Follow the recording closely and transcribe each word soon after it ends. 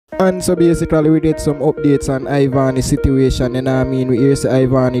And so basically we did some updates on Ivany's situation, you know what I mean? We hear say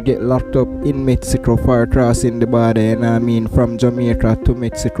Ivany get locked up in Mexico for crossing the border, you know what I mean, from Jamaica to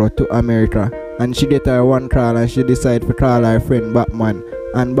Mexico to America. And she get her one call and she decide to call her friend Batman.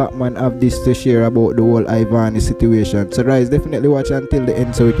 And Batman have this to share about the whole Ivany situation. So guys, definitely watch until the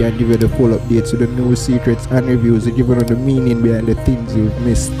end so we can give you the full updates with the new secrets and reviews to give you the meaning behind the things you've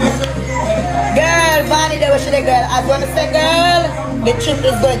missed. Girl, Bonnie, that was the girl. I want to say, girl, the trip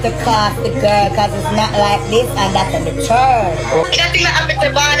is going to cost the girl because it's not like this and that's in the church. Nothing that happened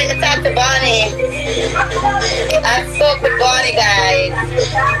to Bonnie, I talked to Bonnie. I spoke with Bonnie, guys.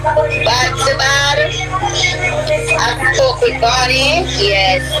 Bad to bad. I spoke with Bonnie,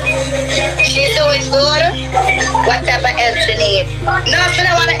 yes. She's doing good. What type of help she needs? No, she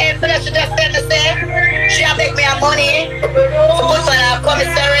don't want to help her. She just said to say, she make me a money to put on her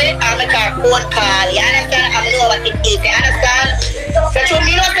commissary and make her phone call. You understand? I know what it is. You understand? So to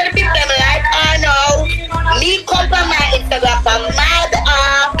me, not to the people them like, oh no, me come from my Instagram from my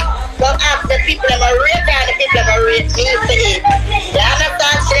behalf, come after the people that are rate and the people that are rate me for it. You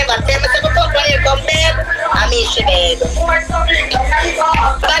understand? She never tell me to come when you come back, I mean she beg.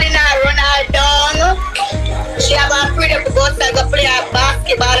 But in her run her down, she have her freedom to go outside go play her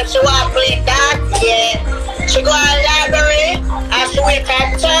basketball if she want to play that, yeah. She go to the library and she wait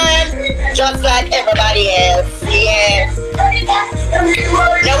her turn just like everybody else, yeah.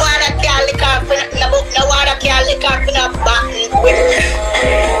 No one that can lick off in the book, no one that can lick off in the button.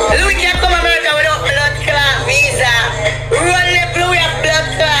 Louis can't come to America without blood clot visa. Run the blue blood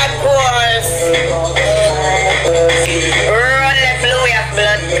clot course. Run the blue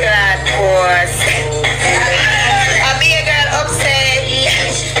blood clot course. I'll be a girl upset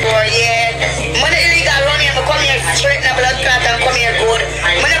for yeah. Money illegal run here, I come here straight in the blood clot and come here good.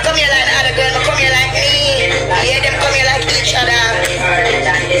 When I come here like the other girl, I come here like me. Yeah, them come here like each other.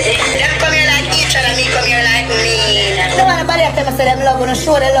 Them come here like each other, me come here like me. No one nobody tell me say them love, gonna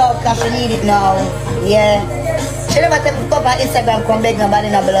show the love because she need it now. Yeah. She never tell me come on Instagram, come beg nobody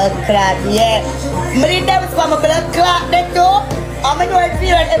in a blood clot. Yeah. Me need them from a blood clot they too. I'm in the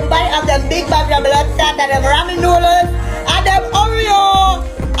feel that everybody have them big bag of blood clot and them ramen noodles and them Oreo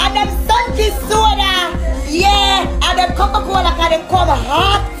and them Sunky soda. Yeah. And them Coca-Cola because them come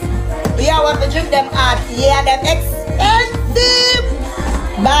hot. Yeah, I want to drink them hot. Yeah, them expensive.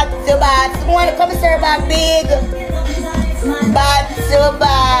 Bad to bad. Someone want to come serve back big. Bad to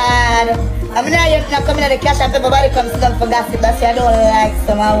bad. I'm not coming at the cash and everybody comes down for gossip. That's why I don't like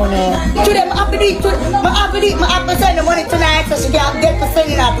some I want to. To them, I have to send the money tonight so she can get to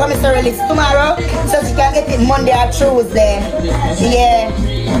sending her promissory list tomorrow so she can get it Monday or Tuesday. Yeah.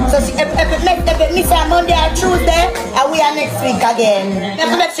 So she, if it miss her Monday or Tuesday, and we are next week again.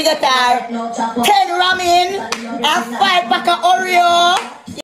 Let's make she get her 10 ramen and 5 pack of Oreo.